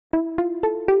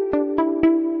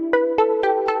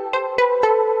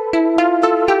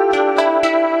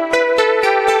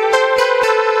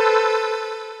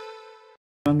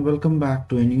And welcome back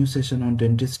to a new session on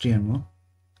dentistry and more.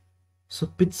 So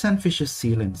pits and fissures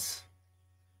sealants.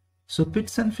 So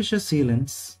pits and fissure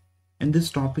sealants, in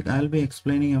this topic I'll be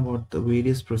explaining about the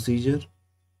various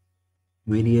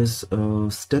various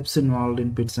steps involved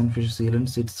in pits and fissure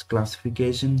sealants, its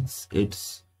classifications,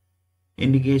 its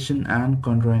indication and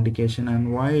contraindication,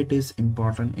 and why it is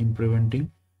important in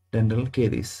preventing dental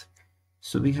caries.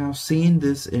 So we have seen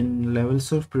this in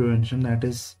levels of prevention, that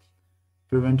is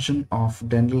prevention of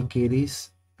dental caries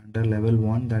under level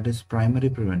 1, that is primary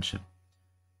prevention.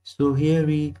 So here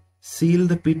we seal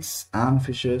the pits and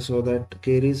fissures so that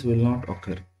caries will not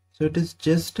occur. So it is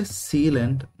just a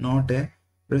sealant, not a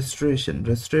restoration.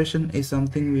 Restoration is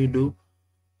something we do,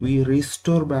 we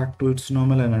restore back to its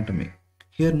normal anatomy.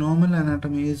 Here normal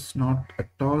anatomy is not at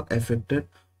all affected.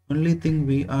 Only thing,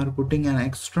 we are putting an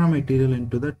extra material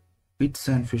into the pits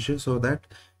and fissures so that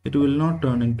it will not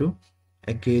turn into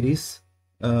a caries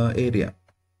area.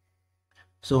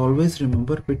 So always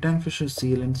remember, pit and fissure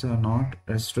sealants are not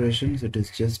restorations, it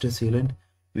is just a sealant.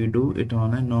 We do it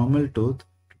on a normal tooth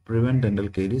to prevent dental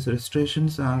caries.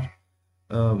 Restorations are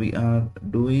we are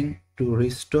doing to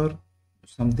restore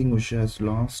something which has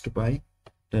lost by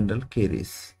dental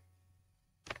caries.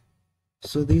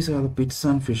 So these are the pits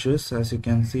and fissures. As you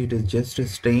can see, it is just a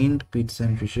stained pits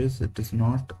and fissures, it is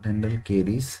not dental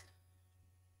caries.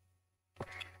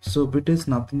 So pit is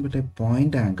nothing but a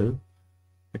point angle.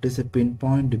 It is a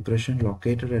pinpoint depression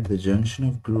located at the junction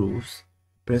of grooves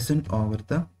present over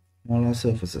the molar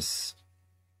surfaces.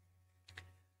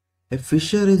 A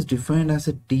fissure is defined as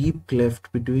a deep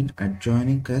cleft between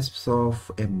adjoining cusps of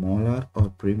a molar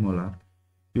or premolar,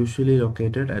 usually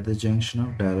located at the junction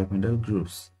of developmental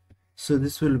grooves. So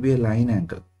this will be a line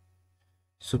angle.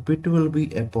 So pit will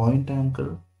be a point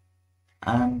angle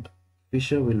and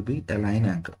fissure will be a line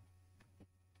angle.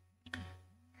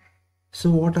 So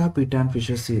what are pit and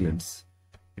fissure sealants?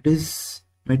 It is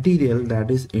material that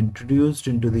is introduced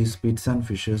into these pits and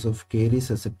fissures of caries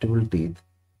susceptible teeth,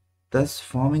 thus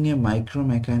forming a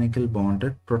micromechanical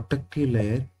bonded protective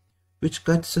layer which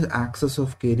cuts the access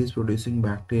of caries producing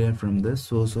bacteria from the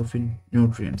source of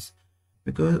nutrients.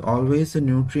 Because always the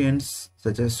nutrients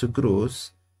such as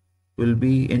sucrose will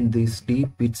be in these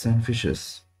deep pits and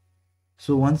fissures.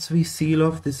 So once we seal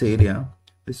off this area,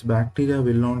 this bacteria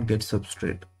will not get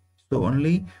substrate. So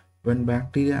only when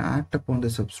bacteria act upon the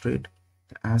substrate,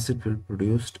 the acid will be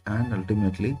produced and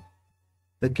ultimately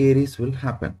the caries will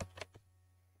happen.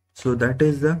 So that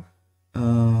is the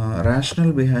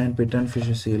rationale behind pit and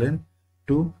fissure sealant,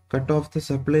 to cut off the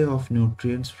supply of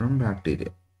nutrients from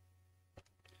bacteria.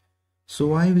 So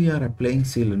why we are applying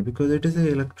sealant? Because it is an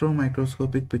electron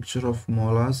microscopic picture of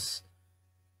molars.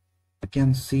 You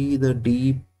can see the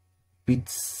deep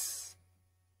pits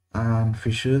and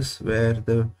fissures where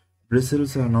the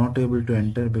bristles are not able to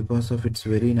enter because of its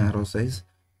very narrow size.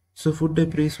 So food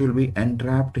debris will be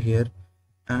entrapped here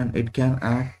and it can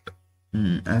act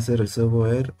as a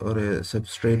reservoir or a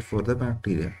substrate for the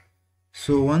bacteria.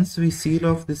 So once we seal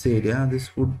off this area, this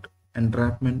food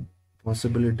entrapment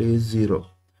possibility is zero.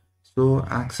 So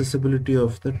accessibility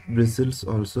of the bristles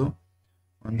also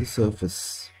on the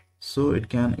surface. So it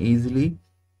can easily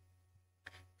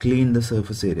clean the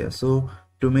surface area. So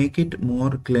to make it more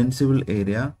cleansable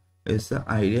area is the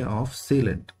idea of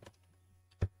sealant.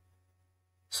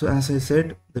 So as I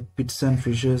said, the pits and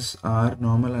fissures are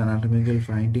normal anatomical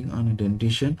finding on a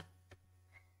dentition.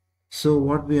 So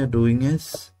what we are doing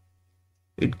is,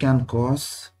 it can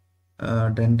cause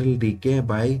dental decay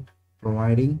by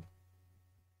providing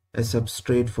a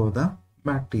substrate for the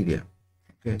bacteria.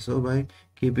 Okay, so by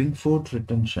keeping food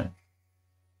retention.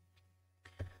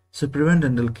 So prevent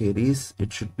dental caries,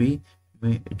 it should be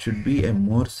a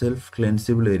more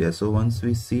self-cleansible area. So once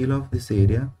we seal off this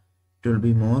area, it will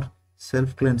be more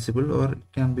self-cleansible, or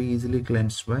it can be easily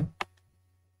cleansed by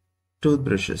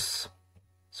toothbrushes.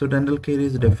 So dental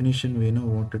caries definition, we know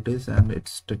what it is, and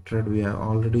its tetrad we have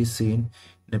already seen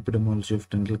in epidemiology of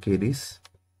dental caries.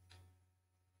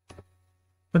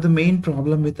 But the main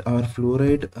problem with our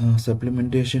fluoride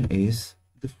supplementation is,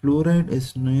 the fluoride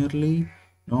is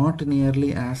not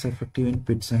nearly as effective in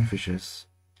pits and fissures.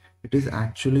 It is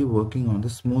actually working on the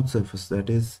smooth surface, that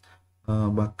is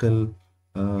buccal,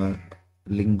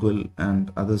 lingual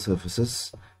and other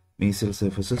surfaces, mesial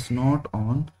surfaces, not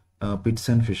on pits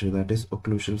and fissure, that is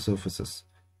occlusal surfaces.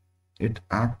 It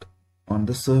acts on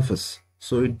the surface,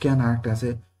 so it can act as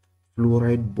a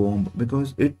fluoride bomb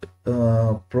because it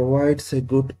provides a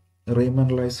good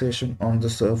remineralization on the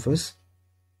surface,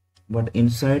 but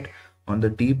inside on the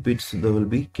deep pits there will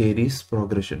be caries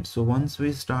progression. So once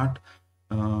we start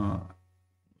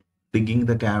digging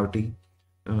the cavity,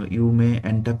 you may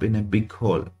end up in a big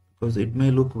hole, because it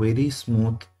may look very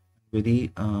smooth,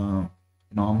 very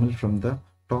normal from the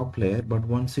top layer, but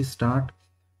once you start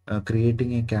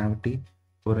creating a cavity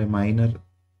for a minor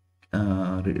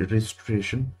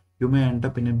restoration, you may end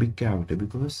up in a big cavity,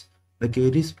 because the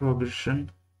caries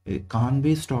progression can't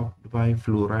be stopped by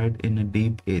fluoride in a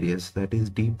deep areas, that is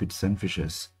deep pits and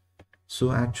fissures.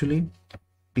 So actually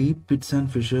deep pits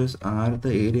and fissures are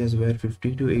the areas where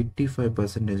 50 to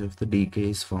 85% of the decay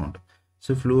is found.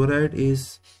 So fluoride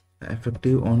is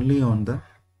effective only on the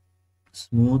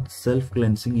smooth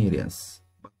self-cleansing areas,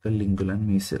 buccal, lingual and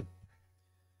mesial.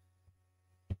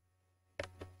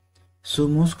 So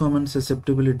most common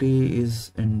susceptibility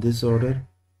is in this order: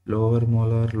 lower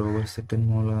molar, lower second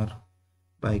molar,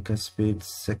 bicuspid,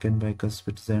 second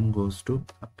bicuspid, then goes to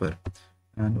upper,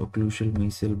 and occlusal,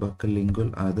 mesial, buccal,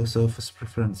 lingual are the surface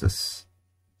preferences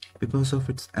because of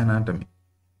its anatomy.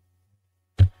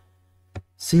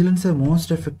 Sealants are most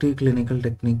effective clinical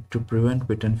technique to prevent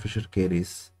pit and fissure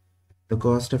caries. The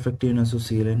cost effectiveness of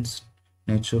sealants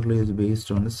naturally is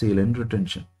based on the sealant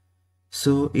retention.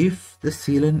 So if the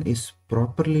sealant is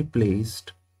properly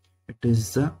placed, it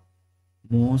is the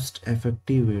most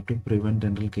effective way to prevent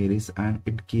dental caries, and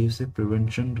it gives a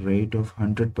prevention rate of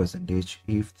 100%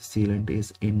 if the sealant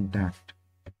is intact.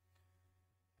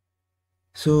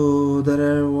 So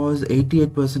there was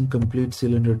 88% complete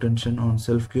sealant retention on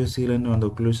self-cure sealant on the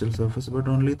occlusal surface, but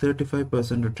only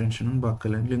 35% retention on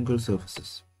buccal and lingual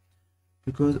surfaces,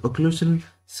 because occlusal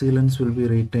sealants will be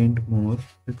retained more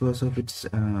because of its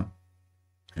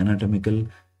anatomical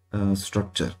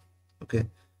structure. Okay,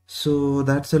 so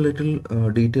that's a little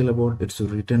detail about its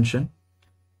retention.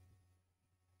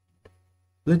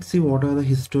 Let's see what are the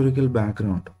historical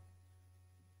background.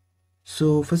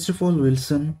 So first of all,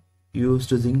 Wilson used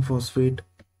zinc phosphate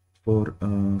for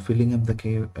filling up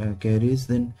the caries.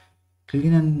 Then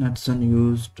Clean and Knudsen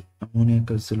used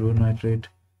ammoniacal silver nitrate.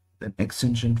 Then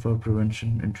extension for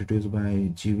prevention introduced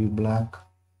by G.V. Black.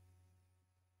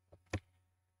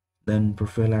 Then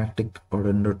prophylactic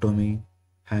odontomy,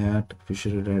 Hayat,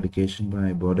 fissure eradication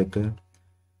by Bodecker.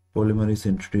 Polymerase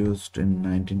introduced in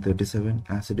 1937,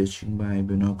 acid etching by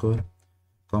Binocor,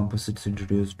 composites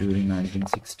introduced during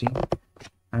 1960,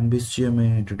 and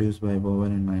BIS-GMA introduced by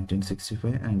Bowen in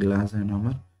 1965, and glass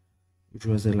ionomer, which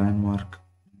was a landmark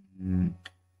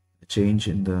change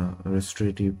in the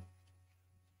restorative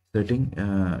setting.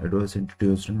 It was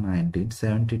introduced in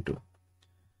 1972.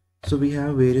 So we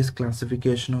have various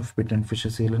classification of pit and fissure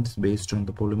sealants based on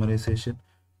the polymerization: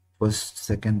 first,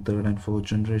 second, third and fourth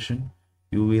generation,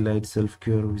 UV light,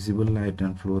 self-cure, visible light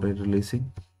and fluoride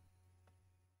releasing.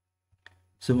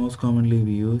 So most commonly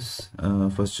we use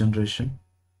first generation.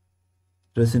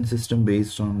 Resin system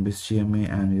based on BIS-GMA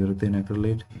and urethane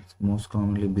acrylate. Most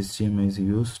commonly BIS-GMA is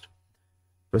used.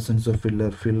 Presence of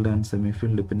filler, filled and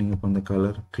semi-filled depending upon the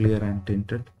color, clear and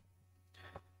tinted.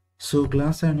 So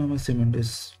glass ionomer cement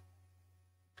is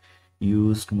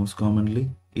used most commonly.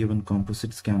 Even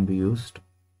composites can be used.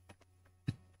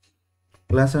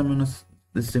 Glass ionomer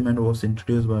cement was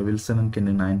introduced by Wilson and Ken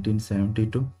in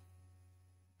 1972.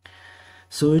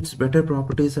 So its better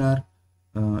properties are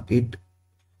it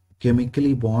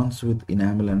chemically bonds with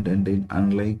enamel and dentin,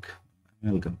 unlike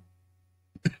amalgam.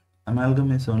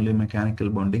 Amalgam is only mechanical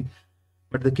bonding,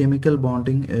 but the chemical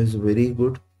bonding is very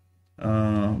good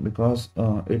because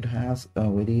it has a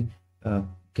very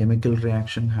chemical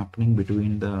reaction happening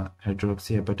between the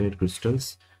hydroxyapatite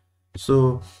crystals.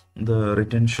 So the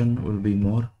retention will be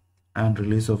more, and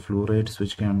release of fluorides,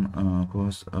 which can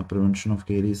cause prevention of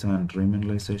caries and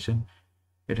remineralization.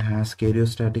 It has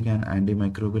karyostatic and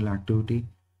antimicrobial activity,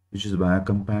 which is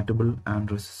biocompatible,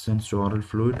 and resistance to oral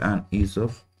fluid and ease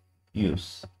of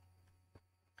use.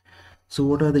 So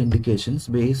what are the indications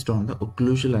based on the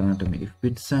occlusal anatomy? If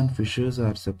pits and fissures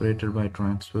are separated by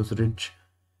transverse ridge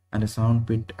and a sound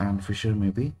pit and fissure may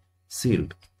be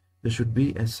sealed. There should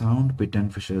be a sound pit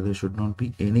and fissure. There should not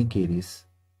be any caries.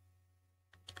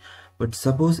 But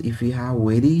suppose if we have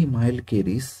very mild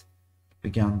caries,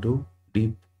 we can do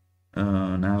deep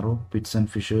narrow pits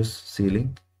and fissures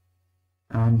sealing.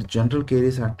 And general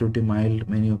caries activity mild,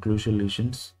 many occlusal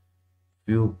lesions,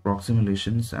 few proximal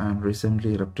lesions and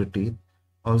recently erupted teeth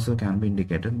also can be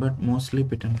indicated, but mostly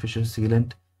pit and fissure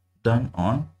sealant done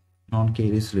on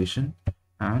non-caries lesion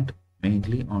and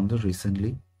mainly on the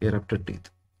recently erupted teeth.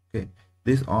 Okay,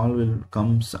 this all will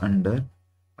comes under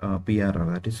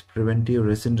PRR, that is preventive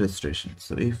resin restoration.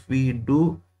 So if we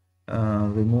do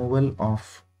removal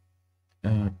of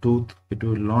tooth, it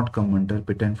will not come under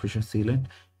pit and fissure sealant,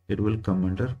 it will come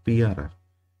under PRR,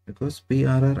 because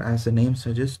PRR, as the name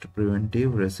suggests,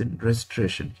 preventive resin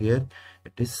restoration. Here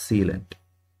it is sealant.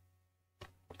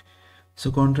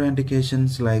 So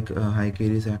contraindications like high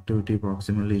caries activity,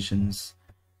 proximal lesions,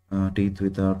 teeth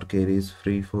without caries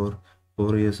free for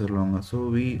 4 years or longer. So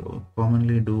we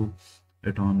commonly do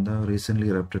it on the recently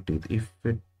erupted teeth. If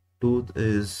a tooth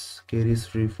is caries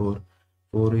free for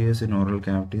 4 years in oral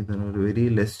cavity, there are very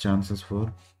less chances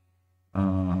for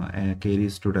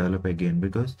caries to develop again,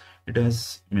 because it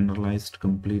has mineralized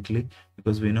completely,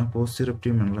 because we know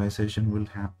post-eruptive mineralization will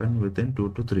happen within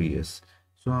 2 to 3 years.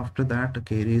 So after that,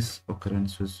 caries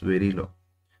occurrence is very low.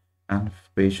 And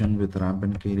patient with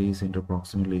rampant caries,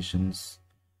 interproximal lesions,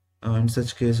 in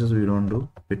such cases we don't do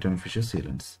PIT and fissure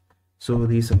sealants. So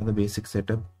these are the basic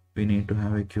setup. We need to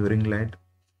have a curing light,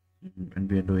 and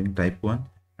we are doing type 1,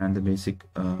 and the basic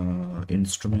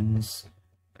instruments,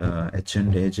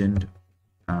 etchant agent,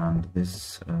 and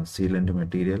this sealant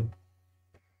material.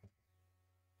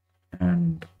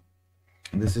 And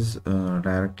this is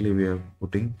directly we are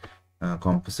putting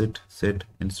composite set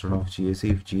instead of GAC.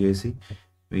 If GAC,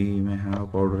 we may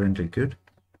have powder and liquid.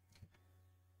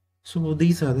 So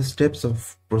these are the steps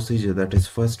of procedure. That is,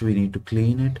 first we need to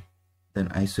clean it, then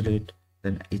isolate,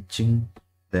 then etching,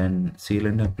 then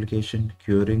sealant application,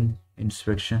 curing,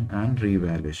 inspection, and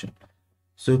reevaluation.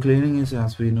 So cleaning is,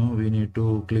 as we know, we need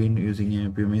to clean using a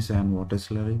pumice and water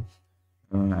slurry,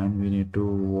 and we need to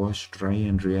wash, dry,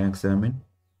 and re-examine.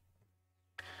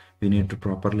 We need to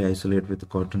properly isolate with the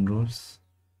cotton rolls.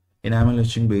 Enamel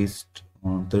etching based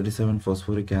on 37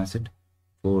 phosphoric acid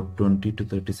for 20 to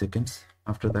 30 seconds.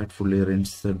 After that, fully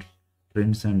rinse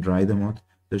and dry the mouth.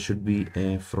 There should be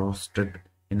a frosted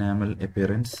enamel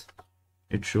appearance.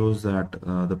 It shows that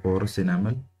the porous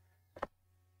enamel.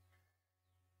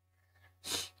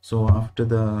 So after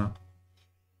the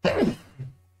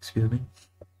excuse me,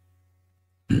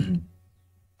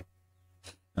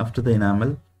 after the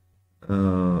enamel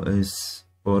is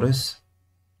porous,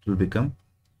 it will become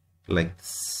like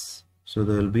this. So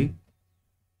there will be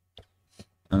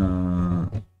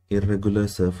irregular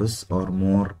surface or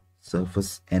more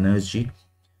surface energy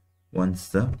once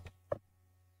the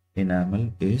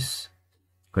enamel is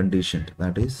conditioned,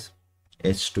 that is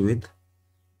etched with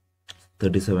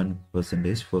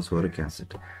 37% phosphoric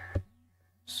acid.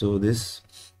 So this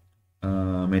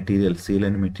material,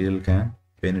 sealant material, can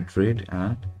penetrate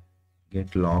and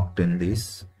get locked in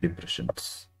these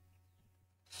depressions.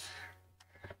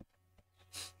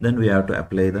 Then we have to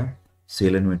apply the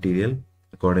sealant material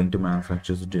according to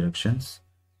manufacturer's directions.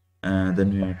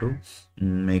 Then we have to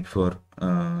make for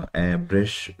a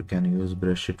brush. You can use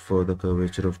brush it for the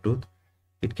curvature of tooth.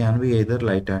 It can be either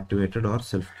light activated or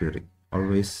self-curing.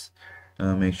 Always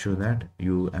make sure that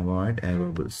you avoid air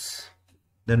bubbles.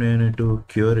 Then we need to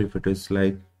cure if it is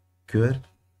light cure,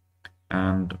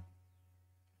 and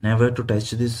never to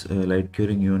touch this light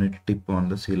curing unit tip on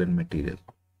the sealant material.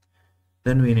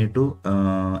 Then we need to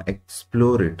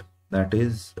explore it. That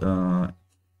is,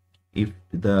 if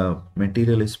the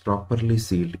material is properly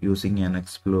sealed using an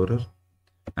explorer,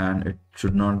 and it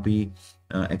should not be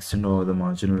extend over the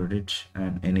marginal ridge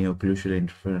and any occlusal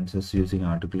interferences using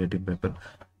articulating paper.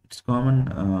 It's common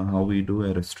how we do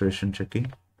a restoration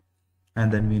checking,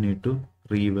 and then we need to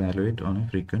reevaluate on a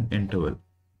frequent interval.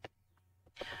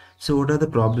 So what are the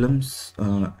problems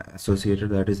associated?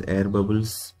 That is, air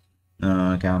bubbles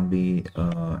can be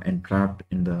entrapped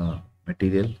in the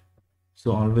material.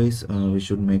 So always we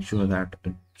should make sure that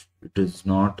it is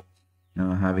not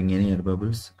having any air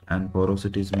bubbles, and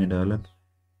porosities may develop.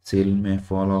 Sealant may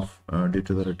fall off due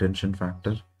to the retention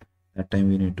factor. That time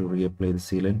we need to reapply the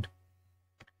sealant.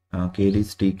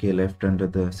 Caries TK left under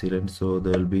the sealant, so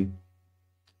there will be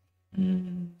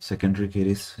secondary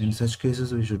caries. In such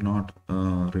cases, we should not place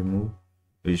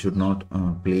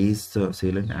the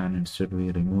sealant, and instead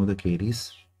we remove the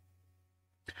caries,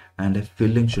 and a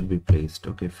filling should be placed.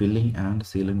 Okay, filling and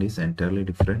sealant is entirely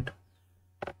different.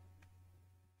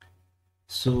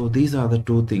 So these are the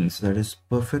two things, that is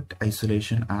perfect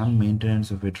isolation and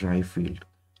maintenance of a dry field.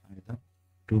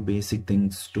 Two basic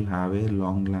things to have a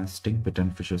long-lasting PIT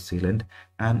and fissure sealant,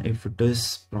 and if it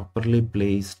is properly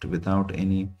placed without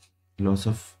any loss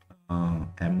of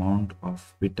amount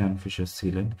of PIT and fissure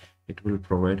sealant, it will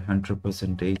provide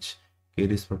 100%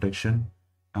 caries protection,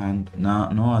 and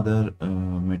no other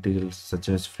materials such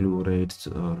as fluorides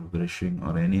or brushing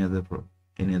or any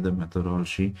other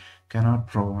methodology cannot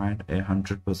provide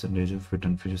 100% of PIT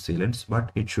and fissure sealants, but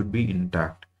it should be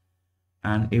intact.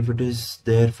 And if it is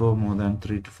there for more than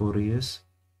 3 to 4 years,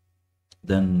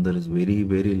 then there is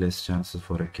very less chances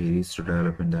for a caries to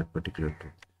develop in that particular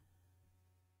tooth.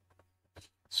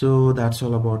 So that's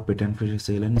all about PIT and fissure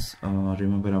sealants.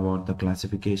 Remember about the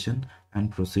classification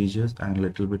and procedures, and a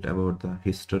little bit about the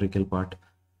historical part,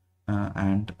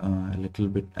 and a little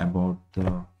bit about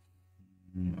the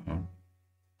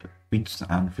pits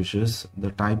and fissures.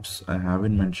 The types I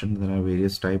haven't mentioned. There are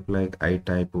various types like I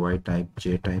type, Y type,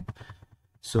 J type.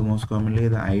 So most commonly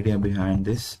the idea behind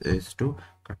this is to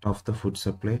cut off the food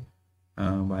supply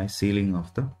by sealing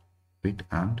of the pit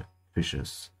and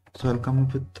fissures. So I'll come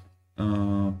up with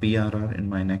PRR in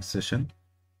my next session.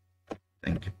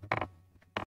 Thank you.